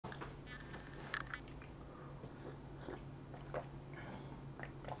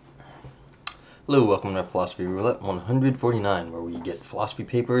Hello, welcome to Philosophy Roulette 149, where we get philosophy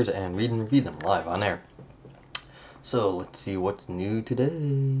papers and read and review them live on air. So, let's see what's new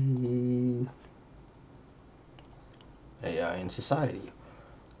today. AI in society.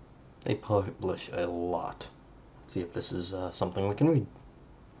 They publish a lot. Let's see if this is something we can read.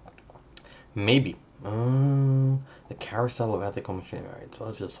 Maybe. The carousel of ethical machinery. So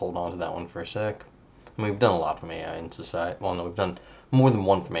let's just hold on to that one for a sec. I mean, we've done a lot from AI in society. Well, no, we've done more than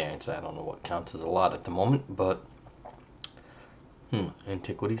one from AI in society. I don't know what counts as a lot at the moment, but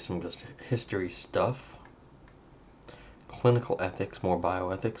antiquity, some just history stuff. Clinical ethics, more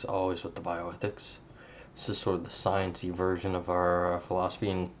bioethics, always with the bioethics. This is sort of the sciencey version of our philosophy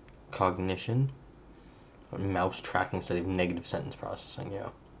and cognition. Mouse tracking study of negative sentence processing,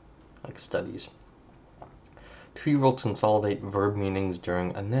 yeah. Like studies. 2-year-olds consolidate verb meanings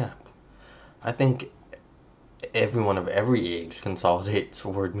during a nap. I think everyone of every age consolidates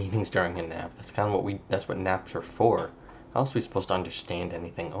word meanings during a nap. That's kind of that's what naps are for. How else are we supposed to understand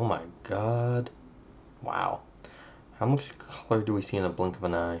anything? Oh my god. Wow. How much color do we see in a blink of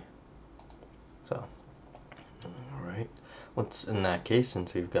an eye? So, alright. Let's, in that case,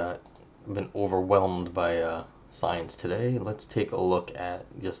 since we've been overwhelmed by science today, let's take a look at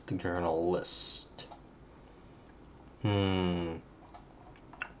just the journal list. You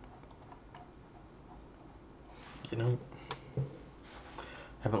know,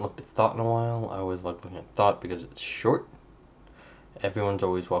 haven't looked at Thought in a while. I always like looking at Thought because it's short. Everyone's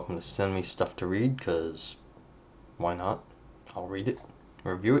always welcome to send me stuff to read, because why not? I'll read it,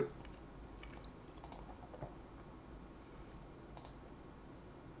 review it.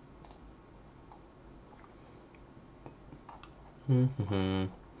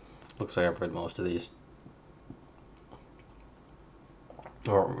 Looks like I've read most of these.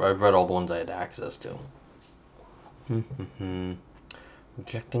 Or I've read all the ones I had access to.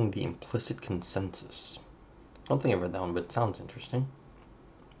 Rejecting the implicit consensus. I don't think I've read that one, but it sounds interesting.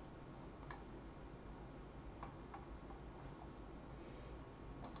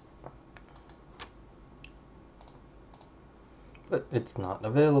 But it's not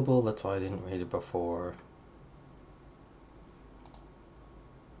available, that's why I didn't read it before.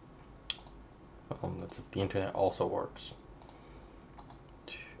 That's if the internet also works.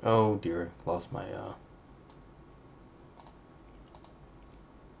 Oh dear, lost my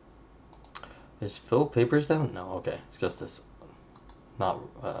Is Phil Papers down? No, okay. It's just this not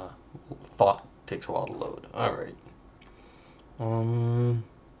Thought takes a while to load. Alright.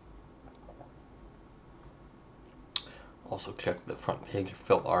 Also check the front page of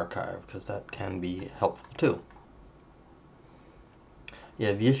Phil Archive, because that can be helpful too.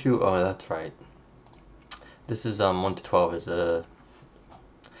 Yeah, the issue, oh that's right. This is 1 to 12 is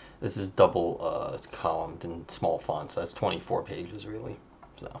this is double columned in small fonts. So that's 24 pages really.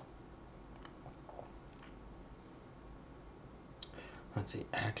 So let's see,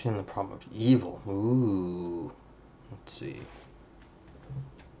 action, the problem of evil. Ooh, let's see.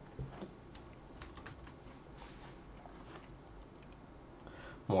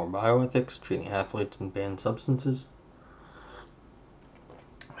 More bioethics, treating athletes and banned substances.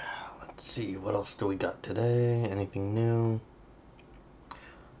 Let's see, what else do we got today? Anything new?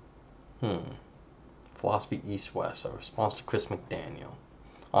 Philosophy East-West, a response to Kris McDaniel.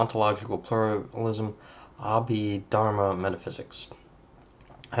 Ontological Pluralism, Abhidharma Metaphysics.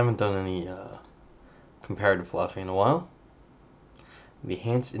 I haven't done any comparative philosophy in a while. The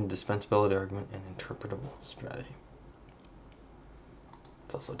enhanced indispensability argument and interpretable strategy.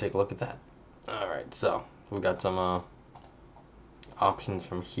 Let's also take a look at that. Alright, so we've got some options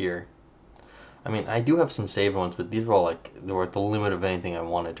from here. I mean, I do have some saved ones, but these were all they were at the limit of anything I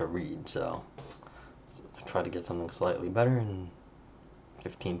wanted to read, so I try to get something slightly better, and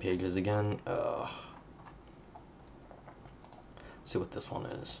 15 pages again. Let's see what this one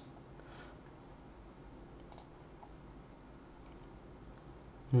is.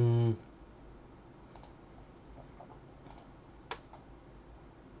 It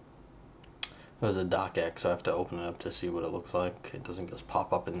was a docx, so I have to open it up to see what it looks like. It doesn't just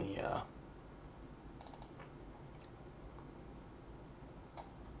pop up in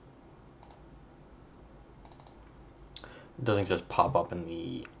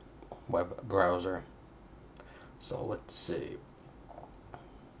the web browser. So let's see.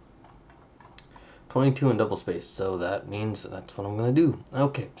 22 in double space, so that means that's what I'm gonna do.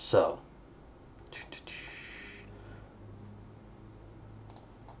 Okay, so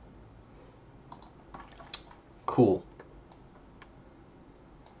cool.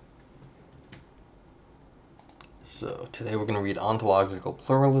 So today we're going to read Ontological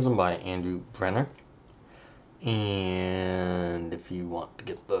Pluralism by Brenner. And if you want to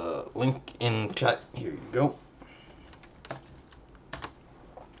get the link in chat, here you go.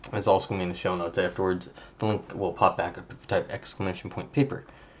 It's also going to be in the show notes afterwards. The link will pop back up if you type !paper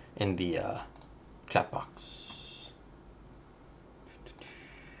in the chat box.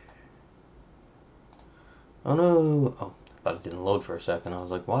 Oh no! Oh, I thought it didn't load for a second. I was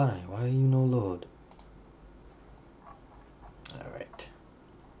like, why? Why are you no load? Alright.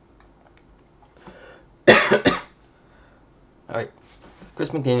 Alright. Kris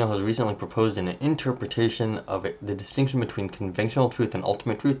McDaniel has recently proposed an interpretation of the distinction between conventional truth and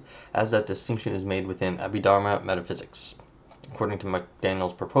ultimate truth, as that distinction is made within Abhidharma Metaphysics. According to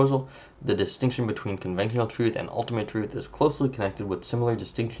McDaniel's proposal, the distinction between conventional truth and ultimate truth is closely connected with a similar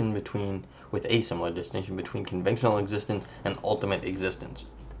distinction between conventional existence and ultimate existence.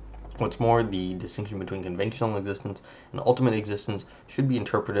 What's more, the distinction between conventional existence and ultimate existence should be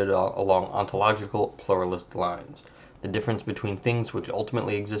interpreted along ontological pluralist lines. The difference between things which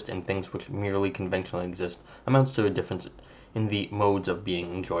ultimately exist and things which merely conventionally exist amounts to a difference in the modes of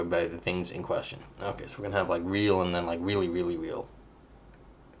being enjoyed by the things in question. Okay, so we're going to have like real and then like really, really real.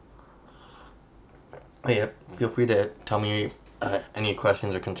 Oh, yeah, feel free to tell me any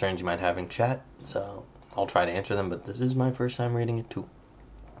questions or concerns you might have in chat, so I'll try to answer them, but this is my first time reading it too.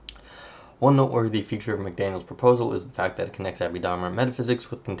 One noteworthy feature of McDaniel's proposal is the fact that it connects Abhidharma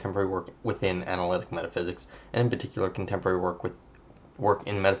metaphysics with contemporary work within analytic metaphysics, and in particular contemporary work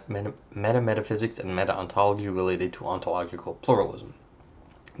in meta-metaphysics and meta-ontology related to ontological pluralism.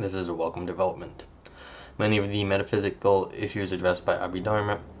 This is a welcome development. Many of the metaphysical issues addressed by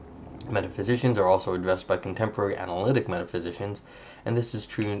Abhidharma metaphysicians are also addressed by contemporary analytic metaphysicians, and this is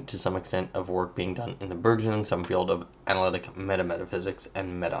true to some extent of work being done in the burgeoning subfield of analytic meta-metaphysics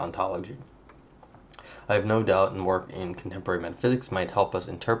and meta-ontology. I have no doubt in work in contemporary metaphysics might help us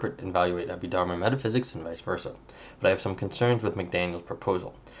interpret and evaluate Abhidharma metaphysics and vice versa, but I have some concerns with McDaniel's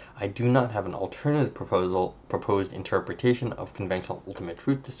proposal. I do not have an alternative proposed interpretation of conventional ultimate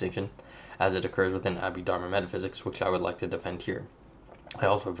truth distinction as it occurs within Abhidharma metaphysics, which I would like to defend here. I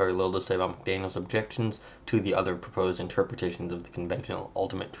also have very little to say about McDaniel's objections to the other proposed interpretations of the conventional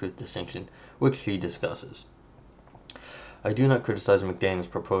ultimate truth distinction, which he discusses. I do not criticize McDaniel's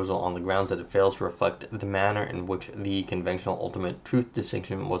proposal on the grounds that it fails to reflect the manner in which the conventional ultimate truth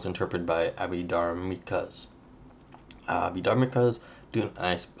distinction was interpreted by Abhidharmikas. I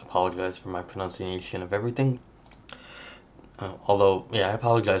apologize for my pronunciation of everything. I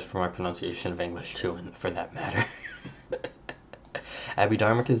apologize for my pronunciation of English too, for that matter.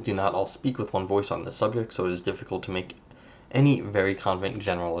 Abhidharmikas do not all speak with one voice on this subject, so it is difficult to make any very confident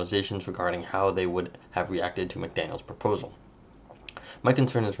generalizations regarding how they would have reacted to McDaniel's proposal. My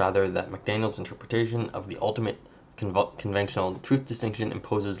concern is rather that McDaniel's interpretation of the ultimate conventional truth distinction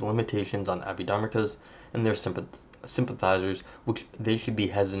imposes limitations on Abhidharmikas and their sympathizers, which they should be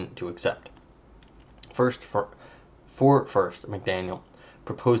hesitant to accept. First, McDaniel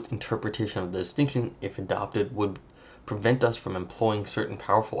proposed interpretation of the distinction, if adopted, would prevent us from employing certain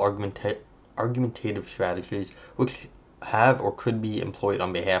powerful argumentative strategies which have or could be employed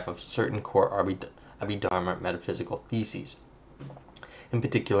on behalf of certain core Abhidharma metaphysical theses. In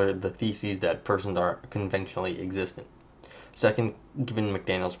particular, the theses that persons are conventionally existent. Second, given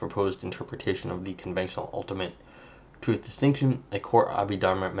McDaniel's proposed interpretation of the conventional ultimate truth distinction, a core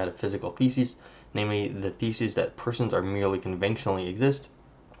Abhidharma metaphysical thesis, namely the thesis that persons are merely conventionally exist,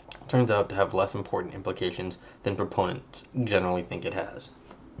 turns out to have less important implications than proponents generally think it has.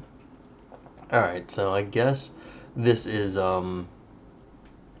 Alright, so I guess this is the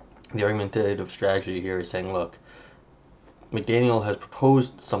argumentative strategy here is saying, look, McDaniel has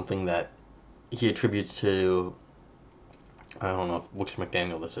proposed something that he attributes to, I don't know which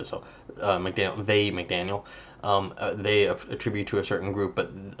McDaniel this is, so McDaniel, they attribute to a certain group,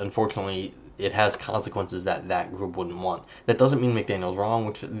 but unfortunately it has consequences that that group wouldn't want. That doesn't mean McDaniel's wrong,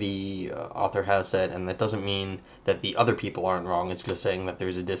 which the author has said, and that doesn't mean that the other people aren't wrong. It's just saying that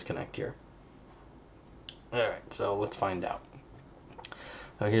there's a disconnect here. Alright, so let's find out.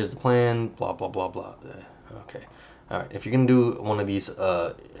 Here's the plan, blah, blah, blah, blah. Okay. Alright, if you're going to do one of these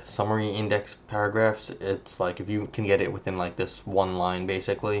summary index paragraphs, it's like if you can get it within like this one line,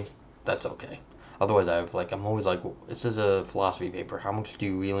 basically, that's okay. Otherwise, I'm always like, this is a philosophy paper. How much do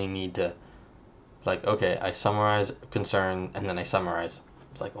you really need to, like, okay, I summarize concern, and then I summarize.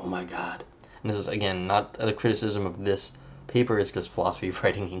 It's like, oh my god. And this is, again, not a criticism of this paper, it's just philosophy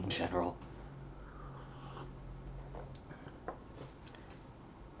writing in general.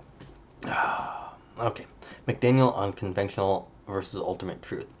 Okay, McDaniel on conventional versus ultimate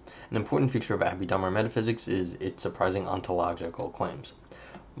truth. An important feature of Abhidharma metaphysics is its surprising ontological claims.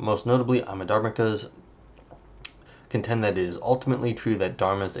 Most notably, Abhidharmikas contend that it is ultimately true that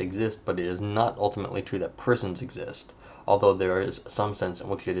dharmas exist, but it is not ultimately true that persons exist, although there is some sense in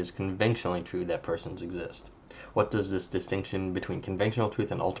which it is conventionally true that persons exist. What does this distinction between conventional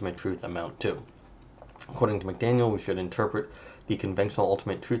truth and ultimate truth amount to? According to McDaniel, we should interpret the conventional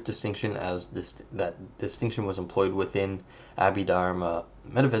ultimate truth distinction as that distinction was employed within Abhidharma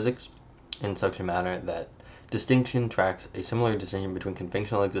Metaphysics in such a manner that distinction tracks a similar distinction between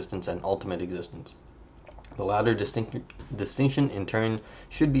conventional existence and ultimate existence. The latter distinction, in turn,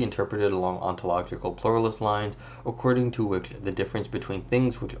 should be interpreted along ontological pluralist lines, according to which the difference between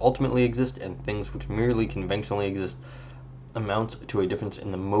things which ultimately exist and things which merely conventionally exist amounts to a difference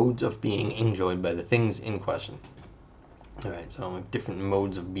in the modes of being enjoyed by the things in question. Alright, so different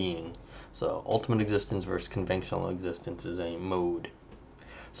modes of being. So ultimate existence versus conventional existence is a mode.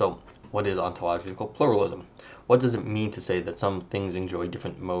 So what is ontological pluralism? What does it mean to say that some things enjoy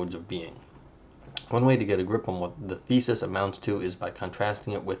different modes of being? One way to get a grip on what the thesis amounts to is by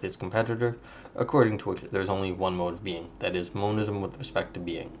contrasting it with its competitor, according to which there is only one mode of being, that is, monism with respect to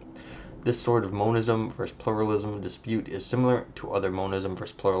being. This sort of monism versus pluralism dispute is similar to other monism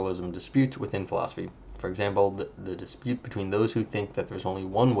versus pluralism disputes within philosophy. For example, the dispute between those who think that there's only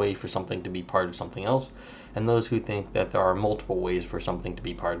one way for something to be part of something else, and those who think that there are multiple ways for something to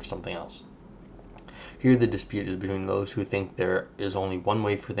be part of something else. Here the dispute is between those who think there is only one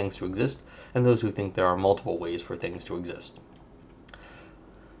way for things to exist, and those who think there are multiple ways for things to exist.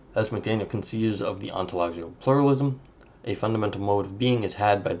 As McDaniel conceives of the ontological pluralism, a fundamental mode of being is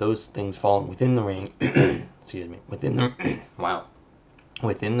had by those things falling within the range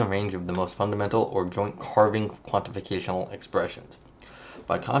within the range of the most fundamental or joint carving quantificational expressions.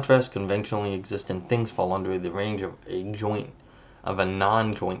 By contrast, conventionally existent things fall under the range of a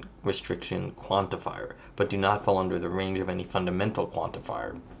non-joint restriction quantifier, but do not fall under the range of any fundamental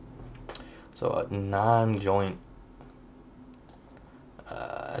quantifier. So a non-joint,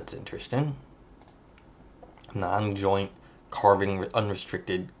 that's interesting. Non-joint carving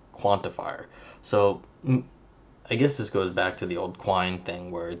unrestricted quantifier. So I guess this goes back to the old Quine thing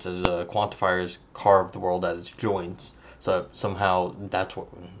where it says quantifiers carve the world at its joints. So somehow that's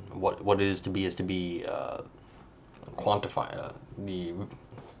what it is to be quantify the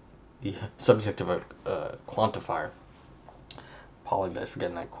subject of a quantifier. Apologize for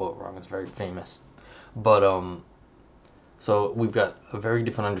getting that quote wrong. It's very famous, but so we've got a very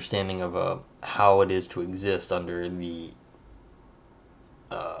different understanding of how it is to exist under the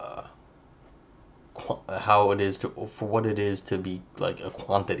how it is for what it is to be like a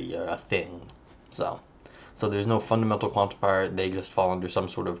quantity or a thing. So there's no fundamental quantifier. They just fall under some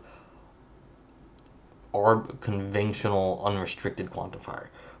sort of conventional unrestricted quantifier,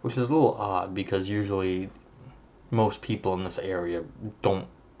 which is a little odd because usually most people in this area don't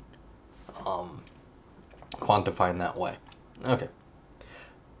quantify in that way. Okay.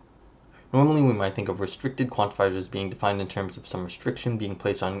 Normally we might think of restricted quantifiers as being defined in terms of some restriction being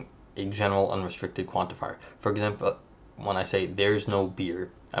placed on a general unrestricted quantifier. For example, when I say there's no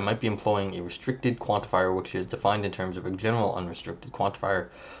beer, I might be employing a restricted quantifier which is defined in terms of a general unrestricted quantifier,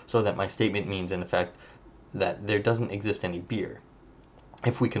 so that my statement means in effect that there doesn't exist any beer.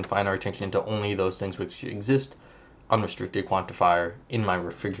 If we confine our attention to only those things which exist, unrestricted quantifier in my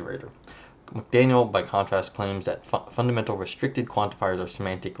refrigerator. McDaniel, by contrast, claims that fundamental restricted quantifiers are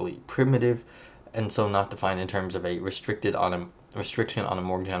semantically primitive, and so not defined in terms of a restriction on a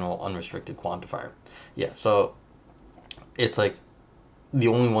more general unrestricted quantifier. Yeah, so it's like the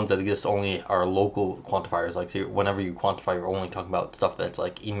only ones that exist only are local quantifiers. Like, so whenever you quantify, you're only talking about stuff that's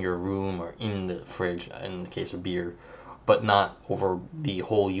like in your room or in the fridge in the case of beer, but not over the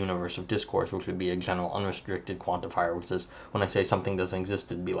whole universe of discourse, which would be a general unrestricted quantifier, which is when I say something doesn't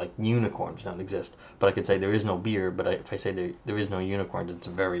exist, it'd be like unicorns don't exist. But I could say there is no beer, but if I say there is no unicorns, it's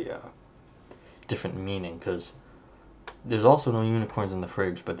a very different meaning, because there's also no unicorns in the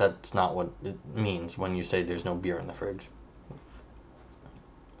fridge, but that's not what it means when you say there's no beer in the fridge.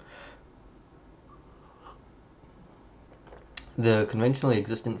 The conventionally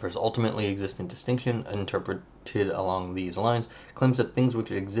existent versus ultimately existent distinction, interpreted along these lines, claims that things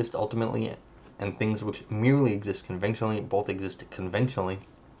which exist ultimately and things which merely exist conventionally both exist conventionally,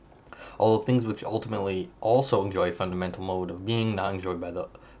 although things which ultimately also enjoy a fundamental mode of being not enjoyed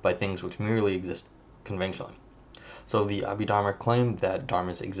by things which merely exist conventionally. So the Abhidharma claim that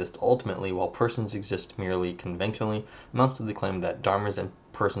dharmas exist ultimately while persons exist merely conventionally amounts to the claim that dharmas and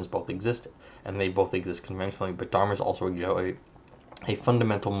persons both exist, and they both exist conventionally, but dharmas also enjoy a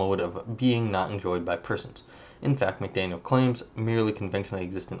fundamental mode of being not enjoyed by persons. In fact, McDaniel claims merely conventionally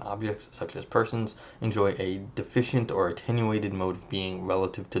existent objects, such as persons, enjoy a deficient or attenuated mode of being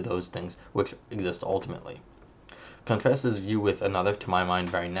relative to those things which exist ultimately. Contrast this view with another, to my mind,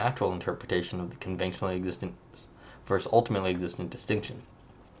 very natural interpretation of the conventionally existent versus ultimately existent distinction.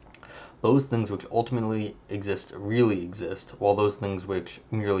 Those things which ultimately exist really exist, while those things which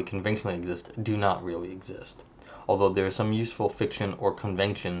merely conventionally exist do not really exist, although there is some useful fiction or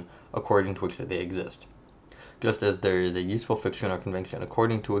convention according to which they exist. Just as there is a useful fiction or convention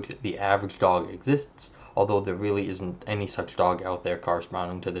according to which the average dog exists, although there really isn't any such dog out there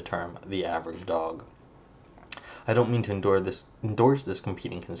corresponding to the term the average dog. I don't mean to endorse this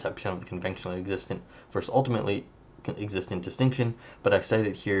competing conception of the conventionally existent versus ultimately existent distinction, but I cite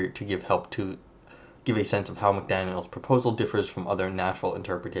it here to give a sense of how McDaniel's proposal differs from other natural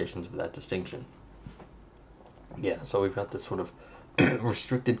interpretations of that distinction. Yeah, so we've got this sort of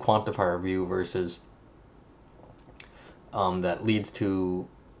restricted quantifier view versus that leads to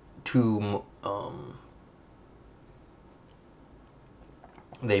two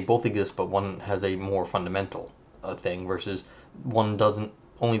they both exist, but one has a more fundamental thing versus one doesn't,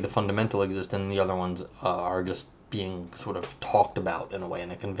 only the fundamental exist and the other ones are just being sort of talked about in a way,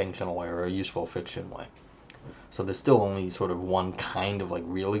 in a conventional way or a useful fiction way. So there's still only sort of one kind of like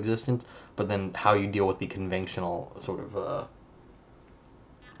real existence, but then how you deal with the conventional sort of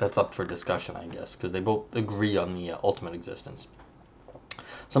that's up for discussion, I guess, because they both agree on the ultimate existence.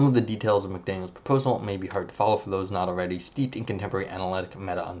 Some of the details of McDaniel's proposal may be hard to follow for those not already steeped in contemporary analytic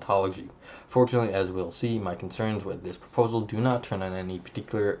meta-ontology. Fortunately, as we'll see, my concerns with this proposal do not turn on any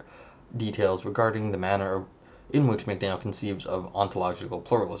particular details regarding the manner in which McDaniel conceives of ontological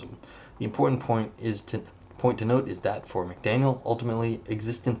pluralism. The important point to note is that for McDaniel, ultimately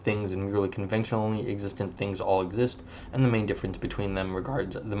existent things and merely conventionally existent things all exist, and the main difference between them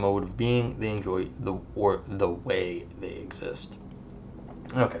regards the mode of being they enjoy or the way they exist.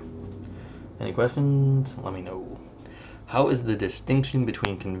 Okay. Any questions? Let me know. How is the distinction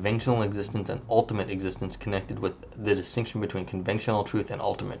between conventional existence and ultimate existence connected with the distinction between conventional truth and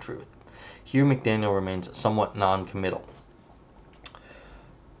ultimate truth? Here McDaniel remains somewhat non-committal.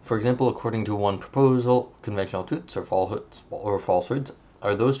 For example, according to one proposal, conventional truths or falsehoods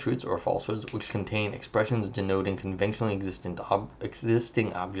are those truths or falsehoods which contain expressions denoting conventionally existing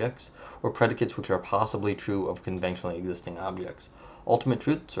objects or predicates which are possibly true of conventionally existing objects. Ultimate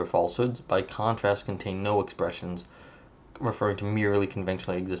truths or falsehoods, by contrast, contain no expressions referring to merely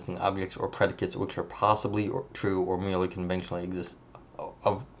conventionally existing objects or predicates which are possibly true or merely conventionally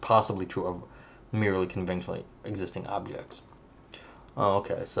possibly true of merely conventionally existing objects.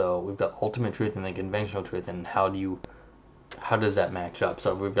 Okay, so we've got ultimate truth and then conventional truth, and how does that match up?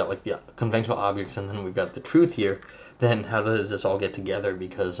 So we've got like the conventional objects and then we've got the truth here. Then how does this all get together?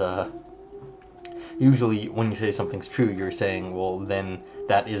 Because usually when you say something's true, you're saying, well, then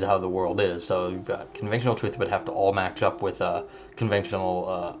that is how the world is. So you've got conventional truth would have to all match up with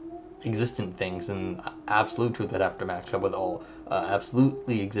conventional existent things, and absolute truth would have to match up with all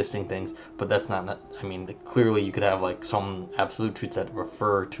absolutely existing things. But that's not, I mean, clearly you could have like some absolute truths that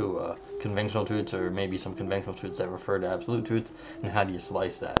refer to conventional truths, or maybe some conventional truths that refer to absolute truths, and how do you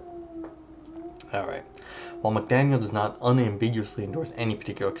slice that? Alright. While McDaniel does not unambiguously endorse any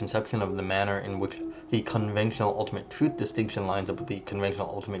particular conception of the manner in which the conventional ultimate truth distinction lines up with the conventional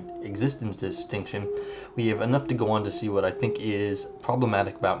ultimate existence distinction, we have enough to go on to see what I think is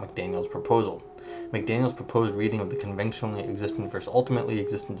problematic about McDaniel's proposal. McDaniel's proposed reading of the conventionally existent versus ultimately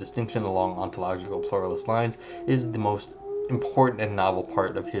existent distinction along ontological pluralist lines is the most important and novel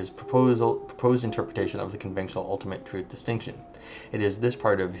part of his proposed interpretation of the conventional ultimate truth distinction. It is this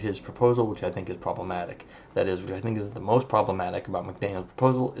part of his proposal which I think is problematic. That is, which I think is the most problematic about McDaniel's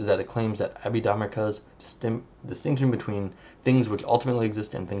proposal, is that it claims that Abhidharma's distinction between things which ultimately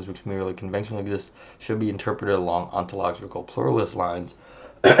exist and things which merely conventionally exist should be interpreted along ontological pluralist lines,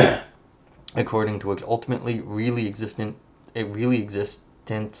 according to which ultimately really existence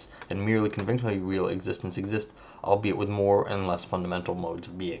and merely conventionally real existence exist, albeit with more and less fundamental modes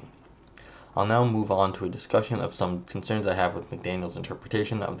of being. I'll now move on to a discussion of some concerns I have with McDaniel's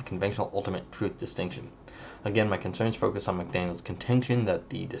interpretation of the conventional ultimate truth distinction. Again, my concerns focus on McDaniel's contention that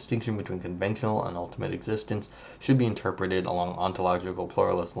the distinction between conventional and ultimate existence should be interpreted along ontological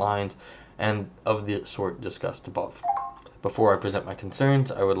pluralist lines, and of the sort discussed above. Before I present my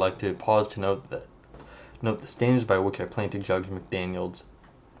concerns, I would like to pause to note the standards by which I plan to judge McDaniel's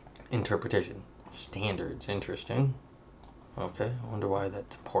interpretation. Standards, interesting. Okay, I wonder why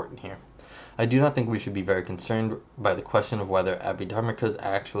that's important here. I do not think we should be very concerned by the question of whether Abhidharma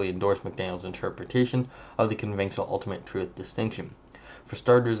actually endorsed McDaniel's interpretation of the conventional ultimate truth distinction. For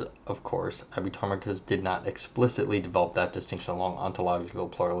starters, of course, Abhidharma did not explicitly develop that distinction along ontological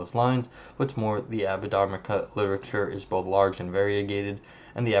pluralist lines. What's more, the Abhidharma literature is both large and variegated,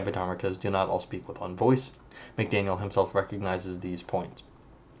 and the Abhidharmikas do not all speak with one voice. McDaniel himself recognizes these points.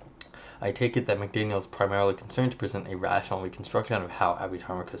 I take it that McDaniel is primarily concerned to present a rational reconstruction of how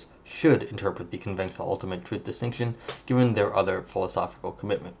Abhidharmikas should interpret the conventional ultimate truth distinction, given their other philosophical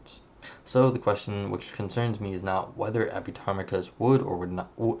commitments. So the question which concerns me is not whether Abhidharmikas would or would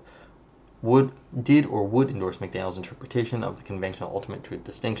not would endorse McDaniel's interpretation of the conventional ultimate truth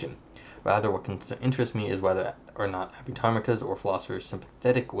distinction. Rather, what interests me is whether or not Abhidharmikas or philosophers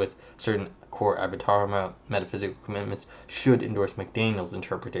sympathetic with certain core Abhidharma metaphysical commitments should endorse McDaniel's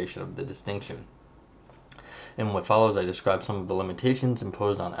interpretation of the distinction. In what follows, I describe some of the limitations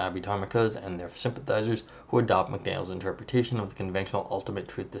imposed on Abhidharmikas and their sympathizers who adopt McDaniel's interpretation of the conventional ultimate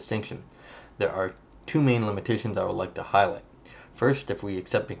truth distinction. There are two main limitations I would like to highlight. First, if we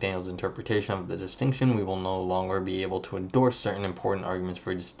accept McDaniel's interpretation of the distinction, we will no longer be able to endorse certain important arguments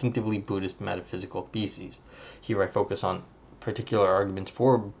for distinctively Buddhist metaphysical theses. Here I focus on particular arguments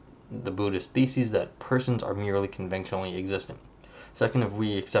for the Buddhist theses that persons are merely conventionally existent. Second, if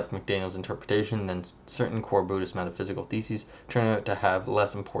we accept McDaniel's interpretation, then certain core Buddhist metaphysical theses turn out to have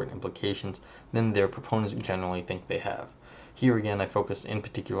less important implications than their proponents generally think they have. Here again, I focus in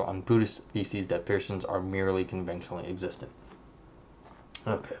particular on Buddhist theses that persons are merely conventionally existent.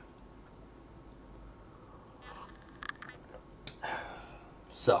 Okay.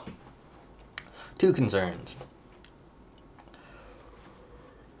 So, two concerns.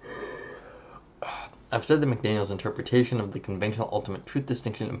 I've said that McDaniel's interpretation of the conventional ultimate truth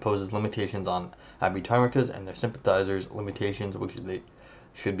distinction imposes limitations on Abhidharmikas and their sympathizers, limitations which they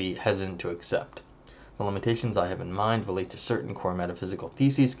should be hesitant to accept. The limitations I have in mind relate to certain core metaphysical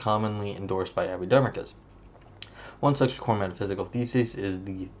theses commonly endorsed by Abhidharmikas. One such core metaphysical thesis is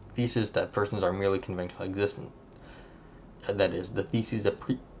the thesis that persons are merely conventionally existent. That is, the thesis that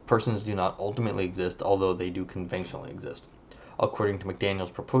persons do not ultimately exist, although they do conventionally exist. According to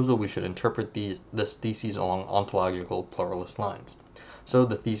McDaniel's proposal, we should interpret this thesis along ontological pluralist lines. So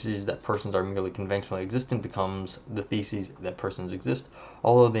the thesis that persons are merely conventionally existent becomes the thesis that persons exist,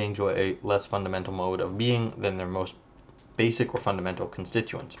 although they enjoy a less fundamental mode of being than their most basic or fundamental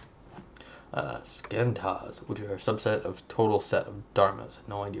constituents. Skandhas, which are a subset of total set of dharmas.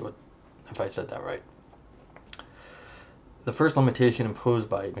 No idea if I said that right. The first limitation imposed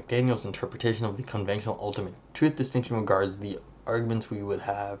by McDaniel's interpretation of the conventional ultimate truth distinction regards the arguments we would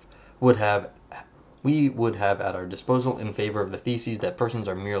have at our disposal in favor of the theses that persons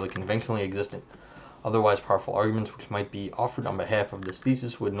are merely conventionally existent. Otherwise powerful arguments which might be offered on behalf of this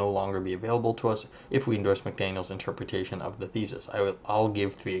thesis would no longer be available to us if we endorse McDaniel's interpretation of the thesis. I'll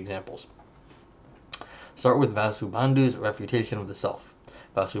give 3 examples. Start with Vasubandhu's refutation of the self.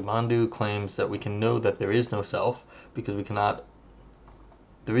 Vasubandhu claims that we can know that there is no self because we cannot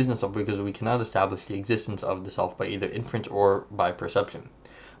establish the existence of the self by either inference or by perception.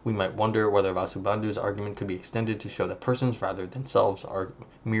 We might wonder whether Vasubandhu's argument could be extended to show that persons rather than selves are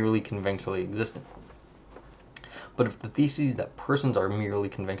merely conventionally existent. But if the thesis that persons are merely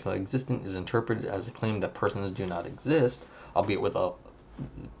conventionally existent is interpreted as a claim that persons do not exist, albeit with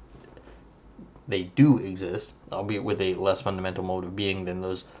they do exist, albeit with a less fundamental mode of being than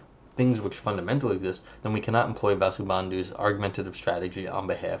those things which fundamentally exist, then we cannot employ Vasubandhu's argumentative strategy on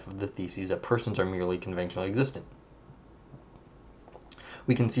behalf of the theses that persons are merely conventionally existent.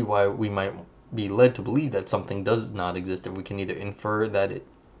 We can see why we might be led to believe that something does not exist if we can neither infer that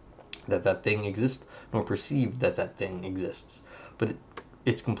that thing exists nor perceive that that thing exists. But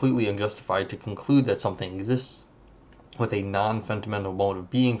it's completely unjustified to conclude that something exists with a non-fundamental mode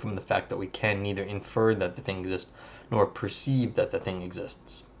of being from the fact that we can neither infer that the thing exists nor perceive that the thing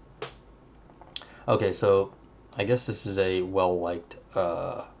exists. Okay, so I guess this is a well-liked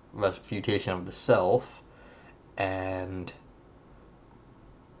refutation of the self, and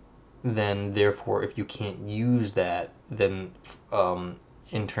then therefore if you can't use that, then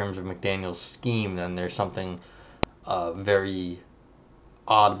in terms of McDaniel's scheme, then there's something very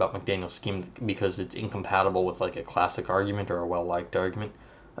odd about McDaniel's scheme because it's incompatible with like a classic argument or a well-liked argument.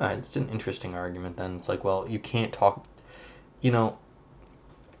 It's an interesting argument then. It's like, well, you can't talk,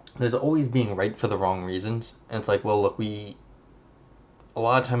 there's always being right for the wrong reasons. And it's like, well, look, a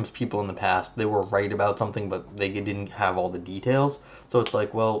lot of times people in the past, they were right about something, but they didn't have all the details. So it's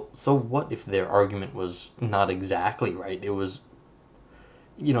like, well, so what if their argument was not exactly right? It was,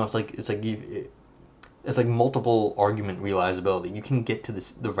 it's like multiple argument realizability. You can get to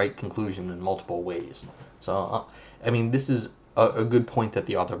the right conclusion in multiple ways. So, this is a good point that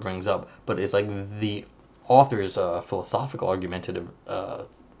the author brings up, but it's like the author's philosophical argumentative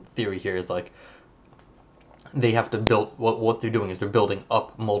theory here is like, they have to build, what they're doing is they're building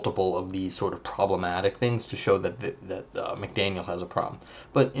up multiple of these sort of problematic things to show that McDaniel has a problem.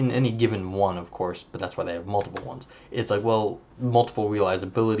 But in any given one, of course, but that's why they have multiple ones. It's like, well, multiple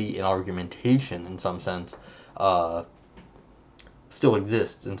realizability and argumentation in some sense still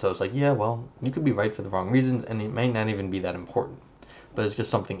exists, and so it's like, yeah, well, you could be right for the wrong reasons, and it might not even be that important. But it's just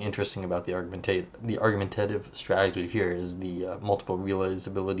something interesting about the argumentative strategy here is the multiple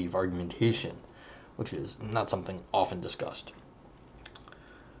realizability of argumentation, which is not something often discussed.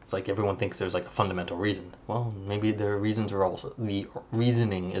 It's like everyone thinks there's like a fundamental reason. Well, maybe the reasons are also, the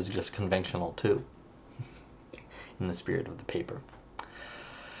reasoning is just conventional too, in the spirit of the paper.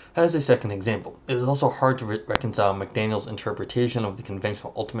 As a second example, it is also hard to reconcile McDaniel's interpretation of the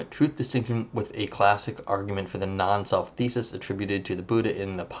conventional ultimate truth distinction with a classic argument for the non-self thesis attributed to the Buddha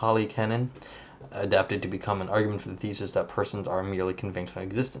in the Pali Canon, adapted to become an argument for the thesis that persons are merely conventionally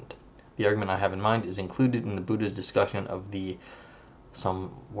existent. The argument I have in mind is included in the Buddha's discussion of the,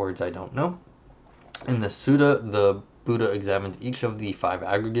 some words I don't know. In the Sutta, the Buddha examines each of the 5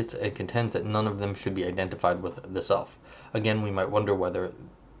 aggregates and contends that none of them should be identified with the self. Again, we might wonder whether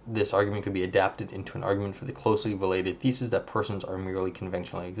this argument could be adapted into an argument for the closely related thesis that persons are merely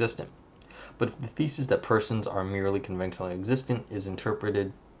conventionally existent. But if the thesis that persons are merely conventionally existent is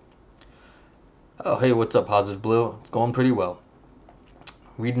interpreted... Oh, hey, what's up, Positive Blue? It's going pretty well.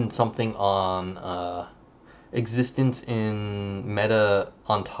 Reading something on existence in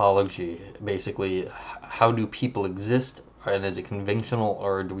meta-ontology. Basically, how do people exist? And is it conventional,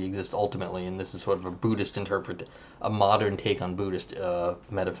 or do we exist ultimately? And this is sort of a Buddhist a modern take on Buddhist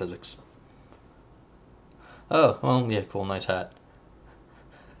metaphysics. Oh, well, yeah, cool, nice hat.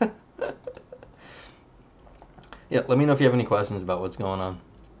 Yeah, let me know if you have any questions about what's going on.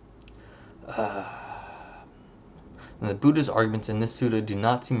 And the Buddha's arguments in this sutta do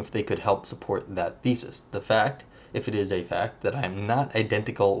not seem if they could help support that thesis. The fact, if it is a fact, that I am not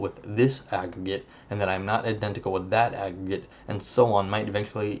identical with this aggregate, and that I am not identical with that aggregate, and so on, might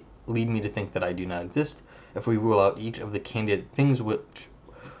eventually lead me to think that I do not exist. If we rule out each of the candidate things with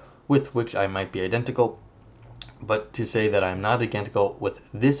which I might be identical, but to say that I am not identical with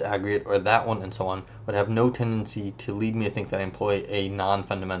this aggregate or that one and so on would have no tendency to lead me to think that I employ a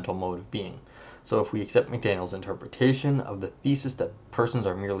non-fundamental mode of being. So if we accept McDaniel's interpretation of the thesis that persons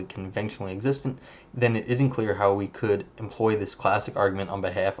are merely conventionally existent, then it isn't clear how we could employ this classic argument on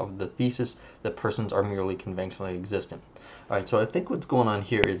behalf of the thesis that persons are merely conventionally existent. Alright, so I think what's going on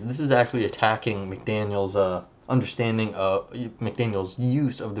here is this is actually attacking McDaniel's understanding of McDaniel's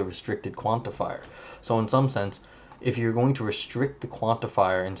use of the restricted quantifier. So in some sense, if you're going to restrict the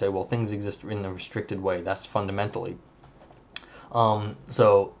quantifier and say, well, things exist in a restricted way, that's fundamentally.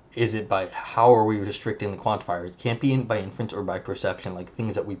 So is it by, how are we restricting the quantifier? It can't be by inference or by perception, like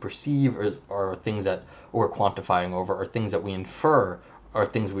things that we perceive or things that we're quantifying over, or things that we infer are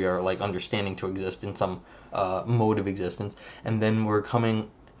things we are like understanding to exist in some mode of existence. And then we're coming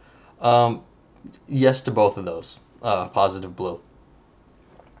yes to both of those. Positive Blue.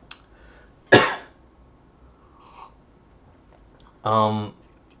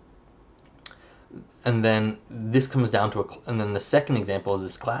 And then this comes down to and then the second example is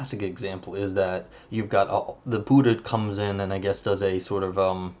this classic example is that you've got the Buddha comes in and I guess does a sort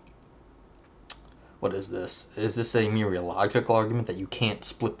of what is this? Is this a mereological argument that you can't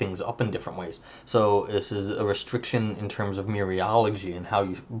split things up in different ways? So this is a restriction in terms of mereology and how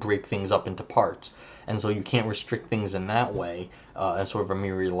you break things up into parts. And so you can't restrict things in that way as sort of a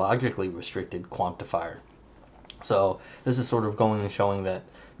mereologically restricted quantifier. So this is sort of going and showing that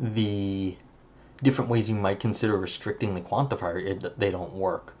the different ways you might consider restricting the quantifier, they don't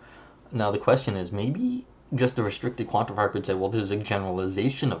work. Now the question is, maybe just the restricted quantifier could say, well, there's a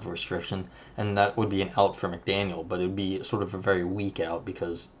generalization of restriction, and that would be an out for McDaniel, but it would be sort of a very weak out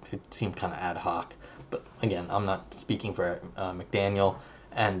because it seemed kind of ad hoc. But again, I'm not speaking for McDaniel,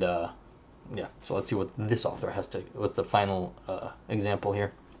 and yeah, so let's see what this author has to, what's the final example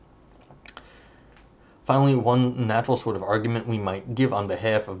here. Finally, one natural sort of argument we might give on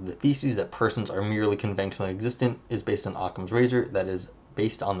behalf of the thesis that persons are merely conventionally existent is based on Occam's razor, that is,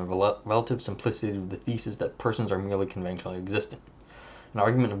 based on the relative simplicity of the thesis that persons are merely conventionally existent. An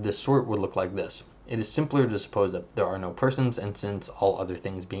argument of this sort would look like this. It is simpler to suppose that there are no persons, and since all other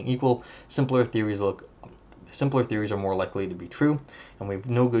things being equal, simpler theories are more likely to be true, and we have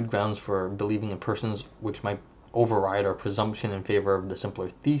no good grounds for believing in persons which might override our presumption in favor of the simpler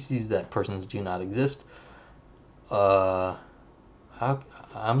theses that persons do not exist. I'm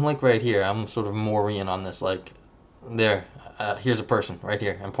like right here. I'm sort of Moorian on this. Like, there, here's a person right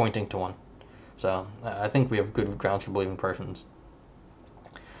here. I'm pointing to one. So I think we have good grounds for believing persons.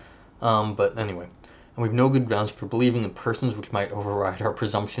 But anyway, and we've no good grounds for believing in persons which might override our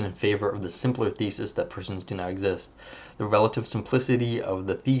presumption in favor of the simpler thesis that persons do not exist. The relative simplicity of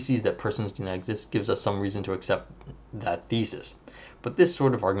the thesis that persons do not exist gives us some reason to accept that thesis. But this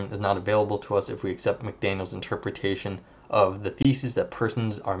sort of argument is not available to us if we accept McDaniel's interpretation of the thesis that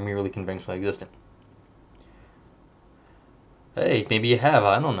persons are merely conventionally existent. Hey, maybe you have,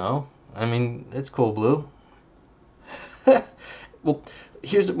 I don't know. I mean, it's cool, Blue. Well,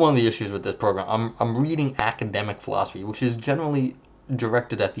 here's one of the issues with this program. I'm reading academic philosophy, which is generally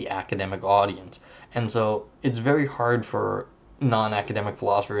directed at the academic audience. And so it's very hard for non-academic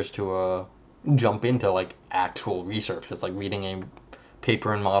philosophers to jump into like actual research. It's like reading a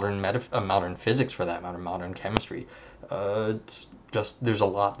paper in modern physics, for that matter, modern chemistry. It's just, there's a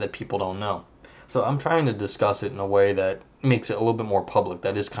lot that people don't know. So I'm trying to discuss it in a way that makes it a little bit more public.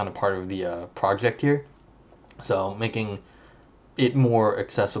 That is kind of part of the project here. So making it more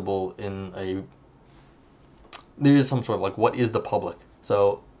accessible in a, there is some sort of like, what is the public?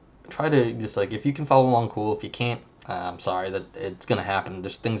 So try to just like, if you can follow along, cool. If you can't, I'm sorry, that it's gonna happen.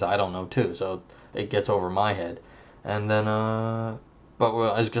 There's things I don't know too, so it gets over my head. And then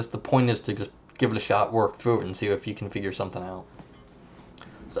but it's just, the point is to just give it a shot, work through it, and see if you can figure something out.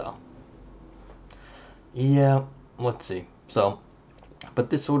 So yeah, let's see. So, but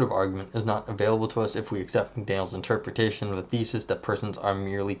this sort of argument is not available to us if we accept McDaniel's interpretation of the thesis that persons are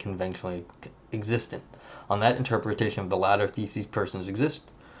merely conventionally existent. On that interpretation of the latter thesis, persons exist,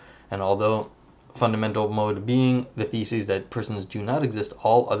 and although fundamental mode of being, the thesis that persons do not exist,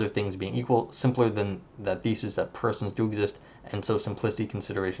 all other things being equal, simpler than that thesis that persons do exist, and so simplicity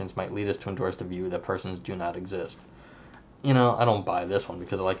considerations might lead us to endorse the view that persons do not exist. You know, I don't buy this one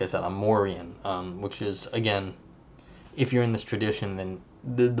because, like I said, I'm Morean, which is, again, if you're in this tradition, then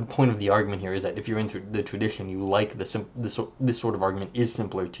the point of the argument here is that if you're in the tradition, you like this sort of argument is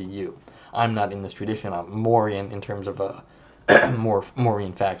simpler to you. I'm not in this tradition. I'm Morean in terms of more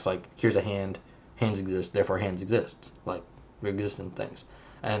Morean facts, like here's a hand, hands exist, therefore hands exists, like existent things.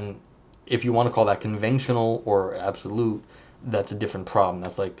 And if you want to call that conventional or absolute, that's a different problem.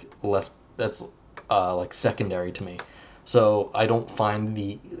 That's like less. That's like secondary to me. So I don't find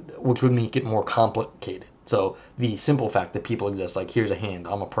which would make it more complicated. So the simple fact that people exist, like here's a hand,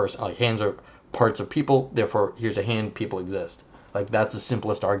 I'm a person, like hands are parts of people, therefore here's a hand, people exist. Like that's the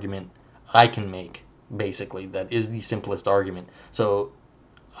simplest argument I can make, basically. That is the simplest argument. So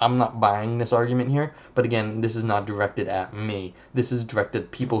I'm not buying this argument here, but again, this is not directed at me. This is directed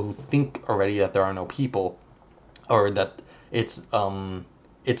at people who think already that there are no people, or that it's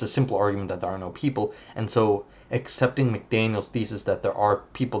a simple argument that there are no people, and so accepting McDaniel's thesis that there are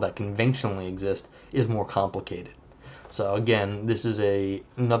people that conventionally exist is more complicated. So again, this is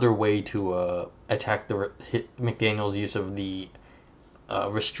another way to attack McDaniel's use of the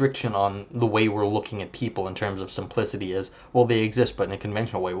restriction on the way we're looking at people in terms of simplicity is, well, they exist, but in a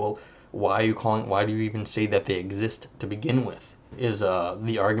conventional way. Well, why do you even say that they exist to begin with, is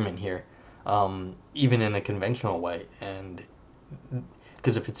the argument here, even in a conventional way. And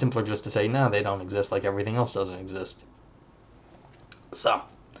because if it's simpler just to say, no, they don't exist, like everything else doesn't exist. So,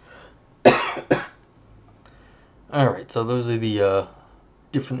 alright, so those are the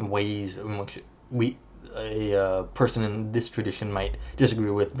different ways in which a person in this tradition might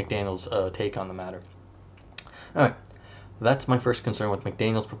disagree with McDaniel's take on the matter. Alright, that's my first concern with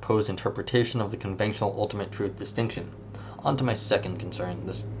McDaniel's proposed interpretation of the conventional ultimate truth distinction. On to my second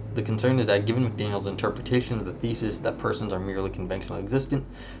concern. The concern is that given McDaniel's interpretation of the thesis that persons are merely conventionally existent,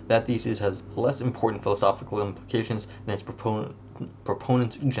 that thesis has less important philosophical implications than its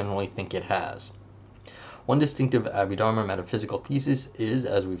proponents generally think it has. One distinctive Abhidharma metaphysical thesis is,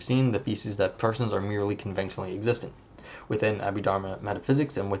 as we've seen, the thesis that persons are merely conventionally existent. Within Abhidharma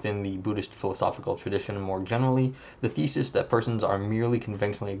Metaphysics and within the Buddhist philosophical tradition more generally, the thesis that persons are merely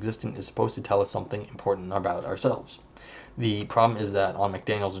conventionally existent is supposed to tell us something important about ourselves. The problem is that on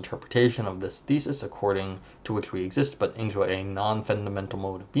McDaniel's interpretation of this thesis, according to which we exist but enjoy a non-fundamental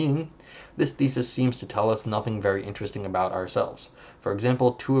mode of being, this thesis seems to tell us nothing very interesting about ourselves. For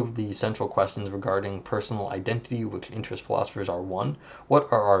example, two of the central questions regarding personal identity which interest philosophers are: 1. What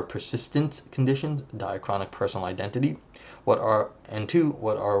are our persistence conditions, diachronic personal identity? And 2.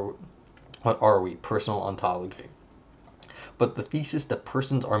 What are we, personal ontology? But the thesis that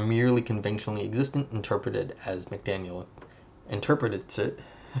persons are merely conventionally existent, interpreted as McDaniel interpreted it,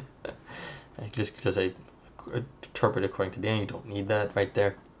 just because I interpret according to Daniel, you don't need that right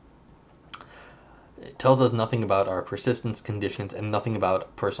there. It tells us nothing about our persistence conditions and nothing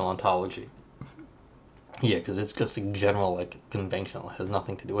about personal ontology. Yeah, because it's just a general, like, conventional. It has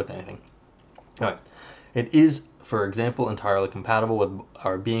nothing to do with anything. Alright. It is, for example, entirely compatible with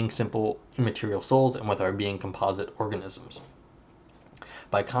our being simple immaterial souls and with our being composite organisms.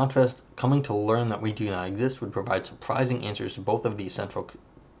 By contrast, coming to learn that we do not exist would provide surprising answers to both of these central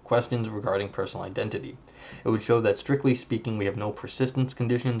questions regarding personal identity. It would show that strictly speaking we have no persistence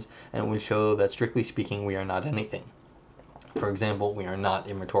conditions, and it would show that strictly speaking we are not anything. For example, we are not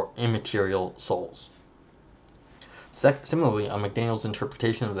immaterial souls. Similarly, on McDaniel's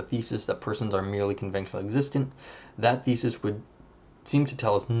interpretation of the thesis that persons are merely conventionally existent, that thesis would seem to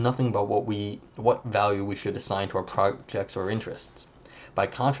tell us nothing about what value we should assign to our projects or interests. By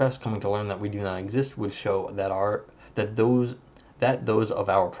contrast, coming to learn that we do not exist would show that those of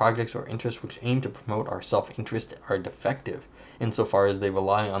our projects or interests which aim to promote our self-interest are defective, insofar as they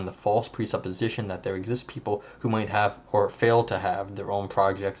rely on the false presupposition that there exist people who might have or fail to have their own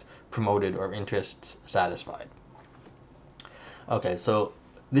projects promoted or interests satisfied. Okay, so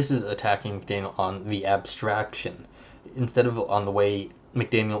this is attacking McDaniel on the abstraction, instead of on the way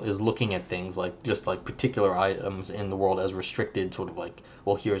McDaniel is looking at things like just like particular items in the world as restricted, sort of like,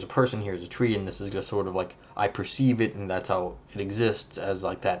 well, here's a person, here's a tree, and this is just sort of like I perceive it and that's how it exists as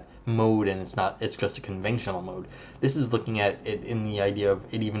like that mode, and it's just a conventional mode. This is looking at it in the idea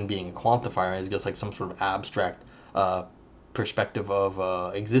of it even being a quantifier as just like some sort of abstract perspective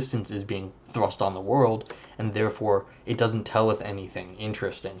of existence is being thrust on the world, and therefore it doesn't tell us anything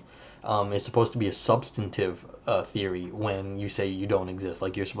interesting. It's supposed to be a substantive theory when you say you don't exist.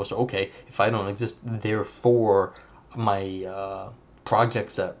 Like you're supposed to, okay, if I don't exist, therefore my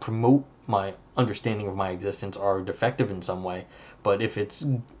projects that promote my understanding of my existence are defective in some way. But if it's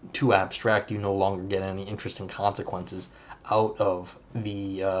too abstract, you no longer get any interesting consequences out of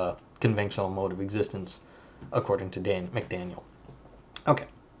the conventional mode of existence, according to McDaniel. Okay.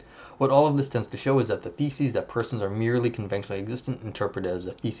 What all of this tends to show is that the thesis that persons are merely conventionally existent, interpreted as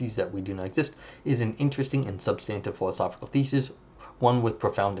a thesis that we do not exist, is an interesting and substantive philosophical thesis, one with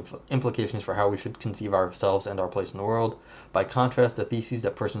profound implications for how we should conceive ourselves and our place in the world. By contrast, the thesis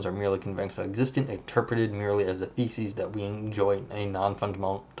that persons are merely conventionally existent, interpreted merely as a thesis that we enjoy a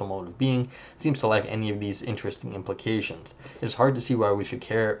non-fundamental mode of being, seems to lack any of these interesting implications. It is hard to see why we should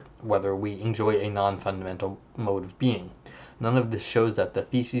care whether we enjoy a non-fundamental mode of being. None of this shows that the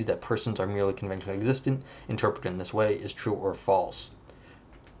thesis that persons are merely conventionally existent, interpreted in this way, is true or false.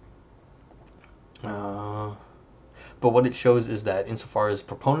 But what it shows is that insofar as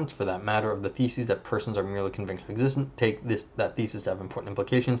proponents, for that matter, of the thesis that persons are merely conventionally existent take that thesis to have important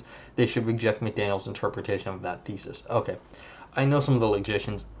implications, they should reject McDaniel's interpretation of that thesis. Okay. I know some of the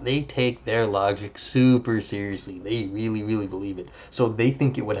logicians, they take their logic super seriously. They really, really believe it. So they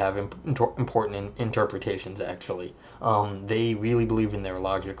think it would have important interpretations, actually. They really believe in their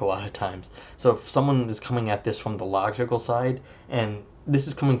logic a lot of times. So if someone is coming at this from the logical side, and this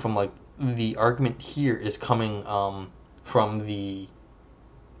is coming from, like, the argument here is coming from the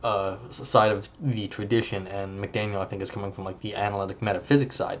side of the tradition, and McDaniel, I think, is coming from, like, the analytic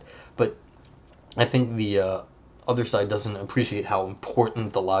metaphysics side. But I think the other side doesn't appreciate how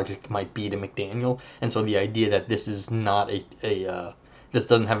important the logic might be to McDaniel, and so the idea that this is not this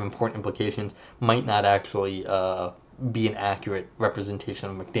doesn't have important implications might not actually be an accurate representation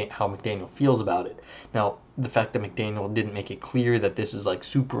of how McDaniel feels about it. Now, the fact that McDaniel didn't make it clear that this is like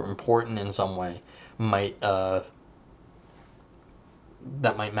super important in some way might that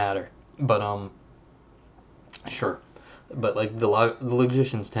might matter, but sure. But like the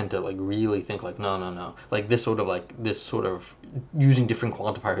logicians tend to like really think like no, like this sort of using different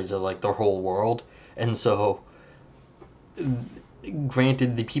quantifiers as like their whole world, and so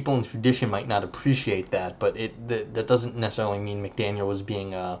granted the people in the tradition might not appreciate that, but that doesn't necessarily mean McDaniel was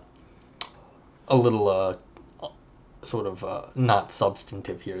being a little not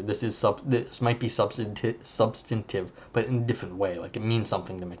substantive here. This might be substantive, but in a different way. Like it means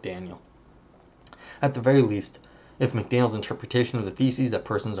something to McDaniel. At the very least, if McDaniel's interpretation of the thesis that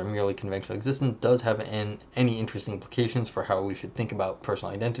persons are merely conventionally existent does have any interesting implications for how we should think about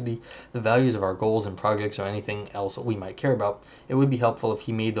personal identity, the values of our goals and projects, or anything else we might care about, it would be helpful if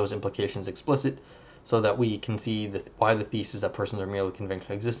he made those implications explicit so that we can see why the thesis that persons are merely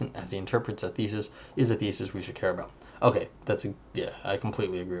conventionally existent, as he interprets a thesis, is a thesis we should care about. Okay, I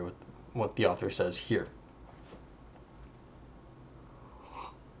completely agree with what the author says here.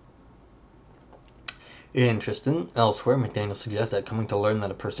 Interesting. Elsewhere, McDaniel suggests that coming to learn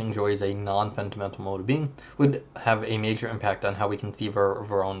that a person enjoys a non-fundamental mode of being would have a major impact on how we conceive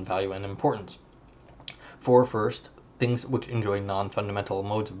of our own value and importance. For first, things which enjoy non-fundamental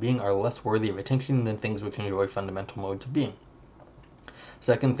modes of being are less worthy of attention than things which enjoy fundamental modes of being.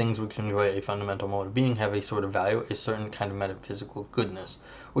 Second, things which enjoy a fundamental mode of being have a sort of value, a certain kind of metaphysical goodness,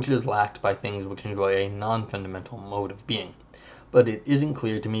 which is lacked by things which enjoy a non-fundamental mode of being. But it isn't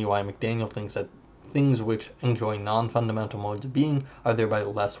clear to me why McDaniel thinks that things which enjoy non-fundamental modes of being are thereby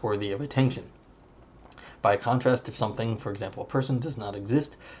less worthy of attention. By contrast, if something, for example a person, does not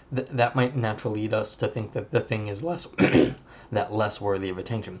exist, that might naturally lead us to think that the thing is less less worthy of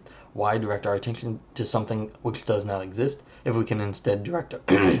attention. Why direct our attention to something which does not exist if we can instead direct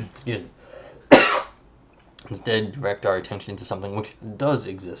instead direct our attention to something which does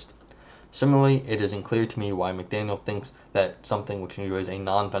exist? Similarly, it isn't clear to me why McDaniel thinks that something which enjoys a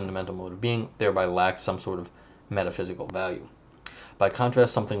non-fundamental mode of being thereby lacks some sort of metaphysical value. By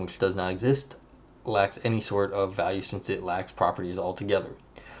contrast, something which does not exist lacks any sort of value since it lacks properties altogether.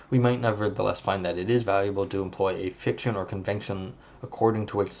 We might nevertheless find that it is valuable to employ a fiction or convention according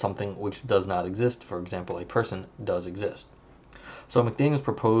to which something which does not exist, for example a person, does exist. So McDaniel's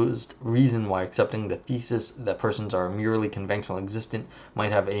proposed reason why accepting the thesis that persons are merely conventional existent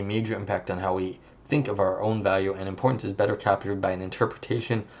might have a major impact on how we think of our own value and importance is better captured by an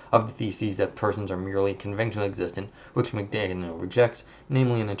interpretation of the theses that persons are merely conventionally existent, which McDaniel rejects,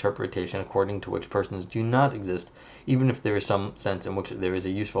 namely an interpretation according to which persons do not exist, even if there is some sense in which there is a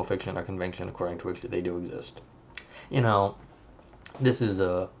useful fiction or convention according to which they do exist. This is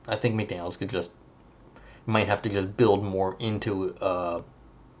I think McDaniel's might have to just build more into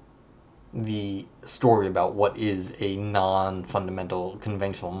the story about what is a non-fundamental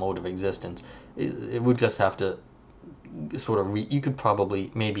conventional mode of existence. It would just have to sort of you could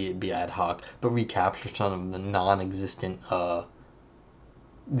probably, maybe it'd be ad hoc, but recapture some of the non-existent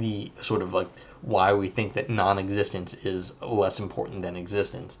the sort of like why we think that non-existence is less important than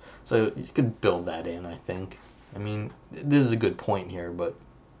existence. So you could build that in, I think. I mean, this is a good point here, but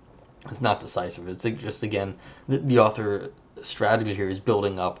it's not decisive. It's just, again, the author strategy here is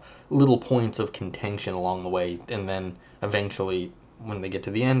building up little points of contention along the way, and then eventually, when they get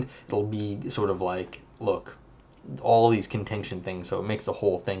to the end, it'll be sort of like, look, all these contention things, so it makes the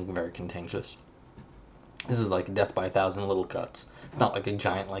whole thing very contentious. This is like death by 1,000 little cuts. It's not like a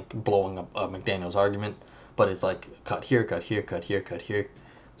giant, like, blowing up McDaniel's argument, but it's like cut here, cut here, cut here, cut here.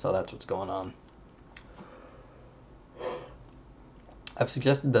 So that's what's going on. I've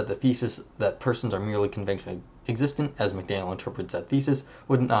suggested that the thesis that persons are merely conventionally existent, as McDaniel interprets that thesis,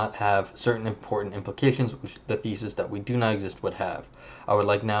 would not have certain important implications which the thesis that we do not exist would have. I would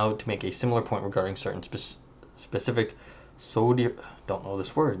like now to make a similar point regarding certain specific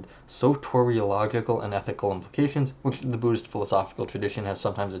soteriological and ethical implications which the Buddhist philosophical tradition has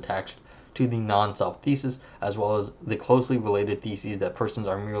sometimes attached to the non-self thesis, as well as the closely related theses that persons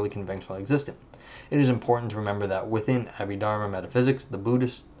are merely conventionally existent. It is important to remember that within Abhidharma Metaphysics, the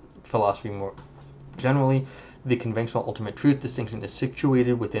Buddhist philosophy more generally, the conventional ultimate truth distinction is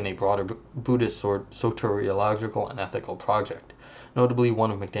situated within a broader Buddhist soteriological and ethical project. Notably,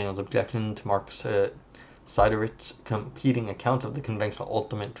 one of McDaniel's objections to Mark Siderit's competing accounts of the conventional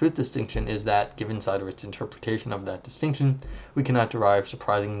ultimate truth distinction is that, given Siderit's interpretation of that distinction, we cannot derive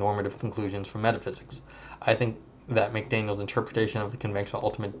surprising normative conclusions from metaphysics. I think that McDaniel's interpretation of the conventional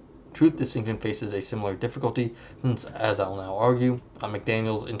ultimate truth distinction faces a similar difficulty, since, as I'll now argue, on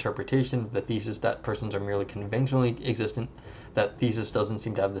McDaniel's interpretation of the thesis that persons are merely conventionally existent, that thesis doesn't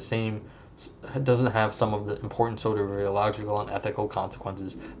seem to have doesn't have some of the important soteriological and ethical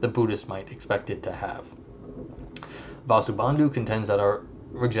consequences the Buddhists might expect it to have. Vasubandhu contends that our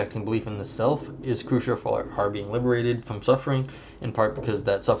rejecting belief in the self is crucial for our being liberated from suffering, in part because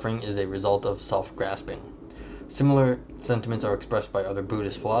that suffering is a result of self-grasping. Similar sentiments are expressed by other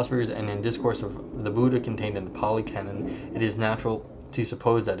Buddhist philosophers, and in Discourse of the Buddha contained in the Pali Canon, it is natural to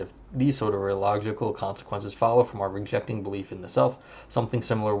suppose that if these soteriological consequences follow from our rejecting belief in the self, something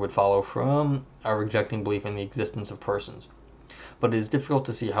similar would follow from our rejecting belief in the existence of persons. But it is difficult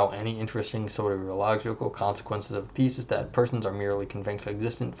to see how any interesting soteriological consequences of the thesis that persons are merely conventionally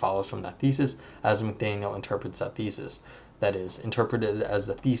existent follows from that thesis, as McDaniel interprets that thesis. That is, interpreted as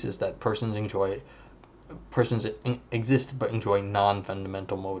the thesis that persons exist but enjoy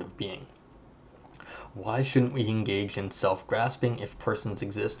non-fundamental mode of being. Why shouldn't we engage in self-grasping if persons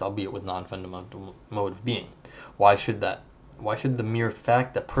exist, albeit with non-fundamental mode of being? Why should the mere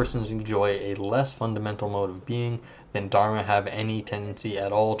fact that persons enjoy a less fundamental mode of being than Dharma have any tendency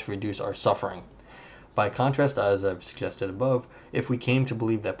at all to reduce our suffering? By contrast, as I've suggested above, if we came to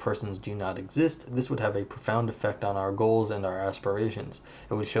believe that persons do not exist, this would have a profound effect on our goals and our aspirations.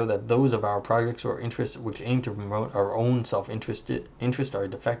 It would show that those of our projects or interests which aim to promote our own self-interest are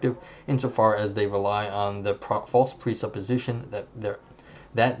defective insofar as they rely on the false presupposition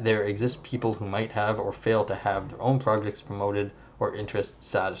that there exist people who might have or fail to have their own projects promoted or interest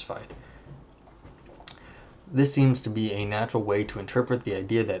satisfied. This seems to be a natural way to interpret the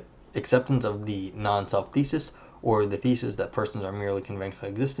idea that acceptance of the non-self thesis, or the thesis that persons are merely conventionally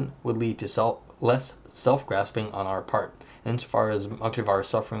existent, would lead to less self-grasping on our part. And insofar as much of our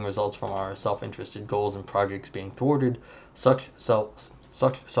suffering results from our self-interested goals and projects being thwarted, such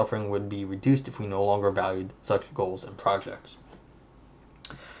suffering would be reduced if we no longer valued such goals and projects.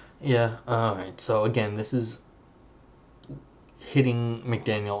 Yeah, alright, so again, this is hitting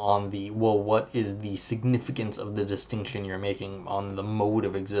McDaniel on the, well, what is the significance of the distinction you're making on the mode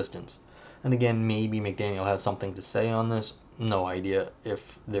of existence? And again, maybe McDaniel has something to say on this. No idea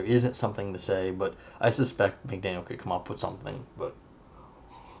if there isn't something to say, but I suspect McDaniel could come up with something. But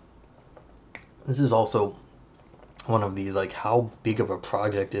this is also one of these, like, how big of a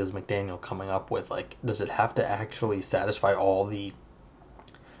project is McDaniel coming up with? Like, does it have to actually satisfy all the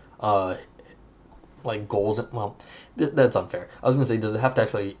like goals? Well, that's unfair. I was gonna say, does it have to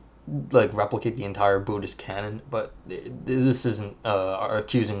actually like replicate the entire Buddhist canon? But this isn't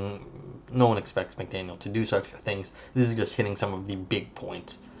accusing. No one expects McDaniel to do such things. This is just hitting some of the big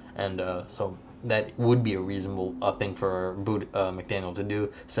points, and so that would be a reasonable thing for McDaniel to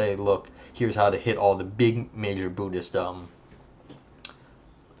do. Say, look, here's how to hit all the big major Buddhist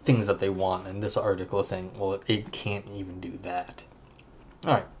things that they want, and this article is saying, well, it can't even do that.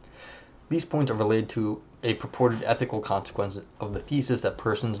 All right. These points are related to a purported ethical consequence of the thesis that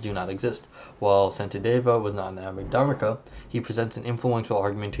persons do not exist. While Santideva was not an Abhidharmika, he presents an influential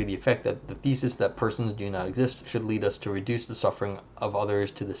argument to the effect that the thesis that persons do not exist should lead us to reduce the suffering of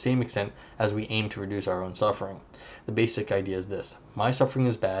others to the same extent as we aim to reduce our own suffering. The basic idea is this: my suffering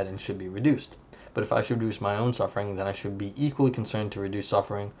is bad and should be reduced. But if I should reduce my own suffering, then I should be equally concerned to reduce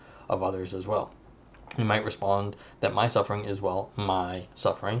suffering of others as well. We might respond that my suffering is, well, my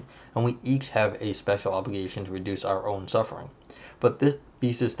suffering, and we each have a special obligation to reduce our own suffering. But this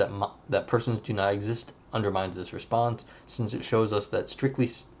thesis that persons do not exist undermines this response, since it shows us that strictly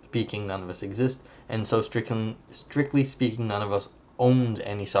speaking none of us exist, and so strictly speaking none of us owns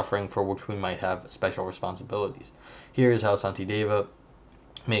any suffering for which we might have special responsibilities. Here is how Santideva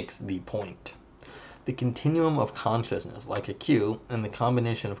makes the point. The continuum of consciousness, like a queue, and the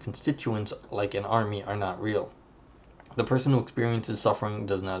combination of constituents, like an army, are not real. The person who experiences suffering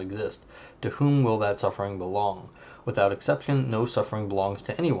does not exist. To whom will that suffering belong? Without exception, no suffering belongs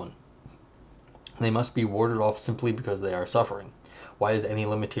to anyone. They must be warded off simply because they are suffering. Why is any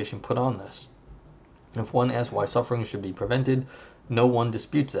limitation put on this? If one asks why suffering should be prevented, no one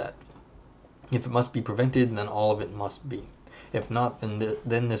disputes that. If it must be prevented, then all of it must be. If not,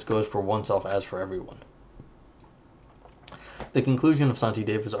 then this goes for oneself as for everyone. The conclusion of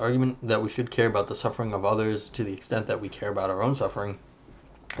Santideva's argument that we should care about the suffering of others to the extent that we care about our own suffering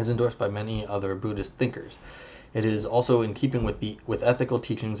is endorsed by many other Buddhist thinkers. It is also in keeping with ethical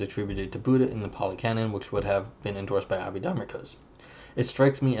teachings attributed to Buddha in the Pali Canon, which would have been endorsed by Abhidharmikas. It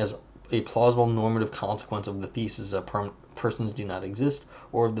strikes me as a plausible normative consequence of the thesis that persons do not exist,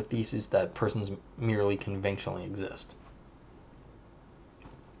 or of the thesis that persons merely conventionally exist.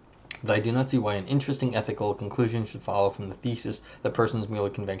 But I do not see why an interesting ethical conclusion should follow from the thesis that persons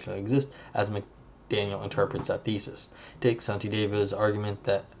merely conventionally exist, as McDaniel interprets that thesis. Take Santideva's argument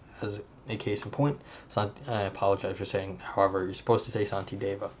that, as a case in point, I apologize for saying, however, you're supposed to say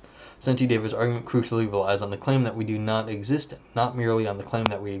Santideva. Santideva's argument crucially relies on the claim that we do not exist, not merely on the claim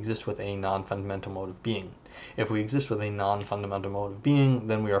that we exist with a non-fundamental mode of being. If we exist with a non-fundamental mode of being,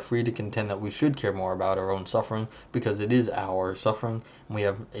 then we are free to contend that we should care more about our own suffering, because it is our suffering, and we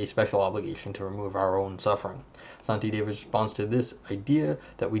have a special obligation to remove our own suffering. Santideva's response to this idea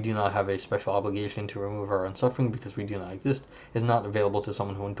that we do not have a special obligation to remove our own suffering because we do not exist is not available to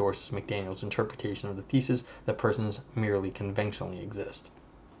someone who endorses McDaniel's interpretation of the thesis that persons merely conventionally exist.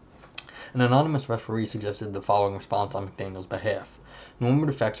 An anonymous referee suggested the following response on McDaniel's behalf.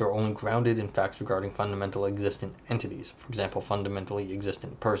 Normative facts are only grounded in facts regarding fundamental existent entities, for example, fundamentally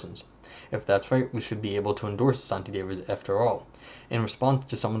existent persons. If that's right, we should be able to endorse Santideva's after all. In response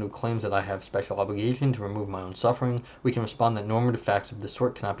to someone who claims that I have special obligation to remove my own suffering, we can respond that normative facts of this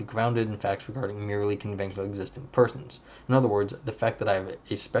sort cannot be grounded in facts regarding merely conventionally existent persons. In other words, the fact that I have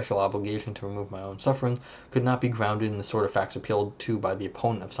a special obligation to remove my own suffering could not be grounded in the sort of facts appealed to by the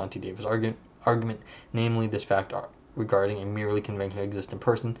opponent of Santideva's argument, namely this fact regarding a merely conventionally existent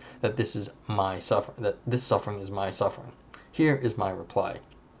person, that this is my suffering, that this suffering is my suffering. Here is my reply.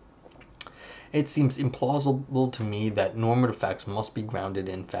 It seems implausible to me that normative facts must be grounded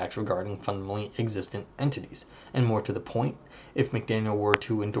in facts regarding fundamentally existent entities. And more to the point, if McDaniel were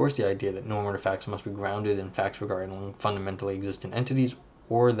to endorse the idea that normative facts must be grounded in facts regarding fundamentally existent entities,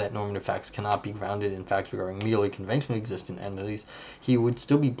 or that normative facts cannot be grounded in facts regarding merely conventionally existent entities, he would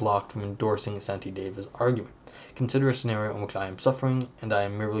still be blocked from endorsing Santideva's argument. Consider a scenario in which I am suffering and I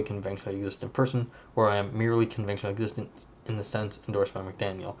am merely conventionally existent person, or I am merely conventionally existent in the sense endorsed by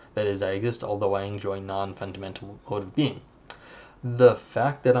McDaniel, that is, I exist although I enjoy non-fundamental mode of being. The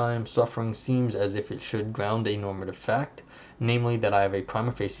fact that I am suffering seems as if it should ground a normative fact, namely that I have a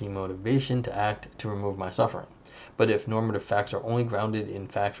prima facie motivation to act to remove my suffering. But if normative facts are only grounded in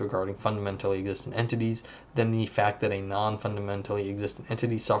facts regarding fundamentally existent entities, then the fact that a non-fundamentally existent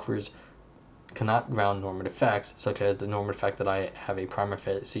entity suffers cannot ground normative facts, such as the normative fact that I have a prima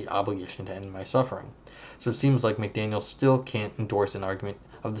facie obligation to end my suffering. So it seems like McDaniel still can't endorse an argument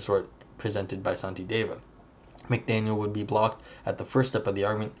of the sort presented by Santideva. McDaniel would be blocked at the first step of the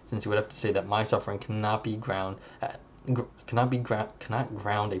argument, since he would have to say that my suffering cannot ground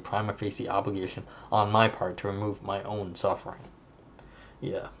a prima facie obligation on my part to remove my own suffering.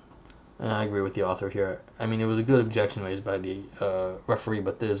 Yeah, and I agree with the author here. I mean, it was a good objection raised by the referee,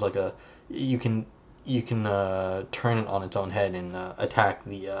 but there's like you can turn it on its own head and attack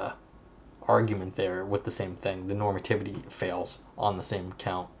the argument there with the same thing. The normativity fails on the same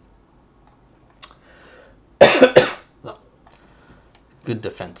count. No. Good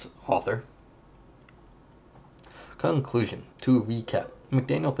defense, author. Conclusion. To recap,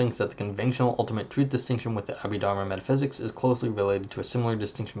 McDaniel thinks that the conventional ultimate truth distinction with the Abhidharma Metaphysics is closely related to a similar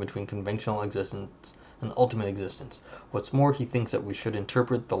distinction between conventional existence and ultimate existence. What's more, he thinks that we should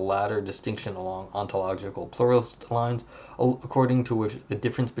interpret the latter distinction along ontological pluralist lines, according to which the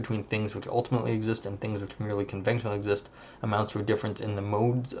difference between things which ultimately exist and things which merely conventionally exist amounts to a difference in the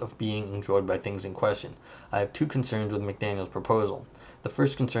modes of being enjoyed by things in question. I have two concerns with McDaniel's proposal. The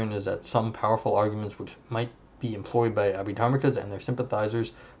first concern is that some powerful arguments which might be employed by Abhidharmikas and their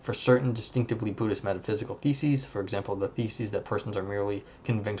sympathizers for certain distinctively Buddhist metaphysical theses, for example, the theses that persons are merely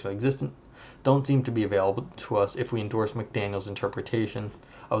conventionally existent, don't seem to be available to us if we endorse McDaniel's interpretation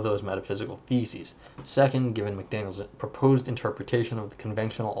of those metaphysical theses. Second, given McDaniel's proposed interpretation of the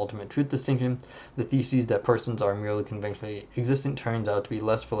conventional ultimate truth distinction, the theses that persons are merely conventionally existent turns out to be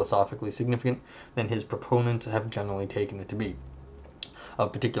less philosophically significant than his proponents have generally taken it to be.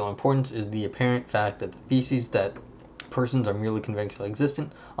 Of particular importance is the apparent fact that the thesis that persons are merely conventionally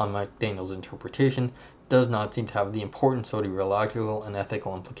existent, on McDaniel's interpretation, does not seem to have the important soteriological and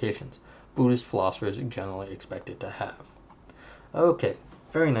ethical implications Buddhist philosophers generally expect it to have. Okay,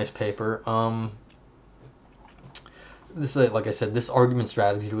 very nice paper. This, like I said, this argument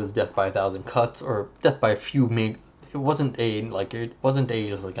strategy was death by a thousand cuts, or death by a few. It wasn't a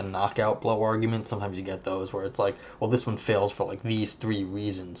knockout blow argument. Sometimes you get those where it's like, well, this one fails for like these three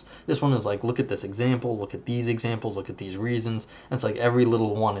reasons. This one is like, look at this example, look at these examples, look at these reasons. And it's like every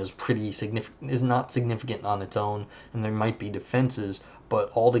little one is pretty significant, is not significant on its own, and there might be defenses,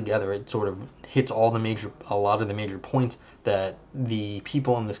 but altogether it sort of hits a lot of the major points that the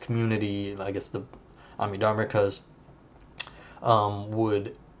people in this community, I guess the Abhidharmikas,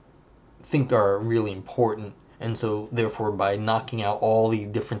 would think are really important. And so, therefore, by knocking out all the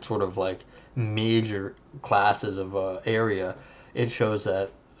different sort of like major classes of area, it shows that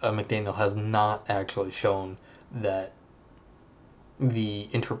McDaniel has not actually shown that the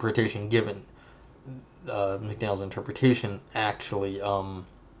interpretation given, McDaniel's interpretation, actually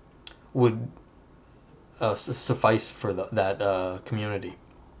would suffice for that community.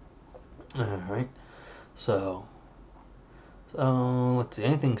 All right. So let's see.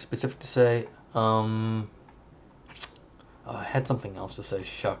 Anything specific to say? I had something else to say.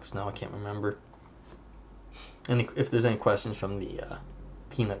 Shucks, now I can't remember. If there's any questions from the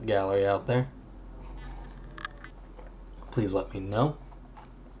peanut gallery out there, please let me know.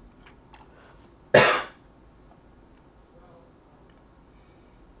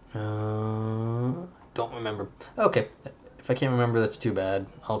 Don't remember. Okay, if I can't remember, that's too bad.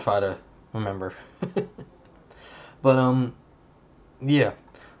 I'll try to remember. But yeah.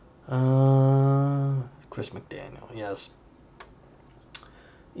 Kris McDaniel, yes.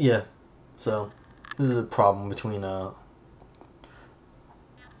 Yeah, so this is a problem between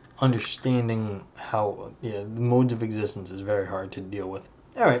understanding how the modes of existence is very hard to deal with.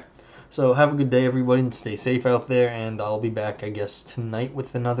 Alright, so have a good day, everybody, and stay safe out there, and I'll be back, I guess, tonight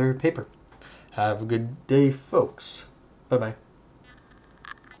with another paper. Have a good day, folks. Bye-bye.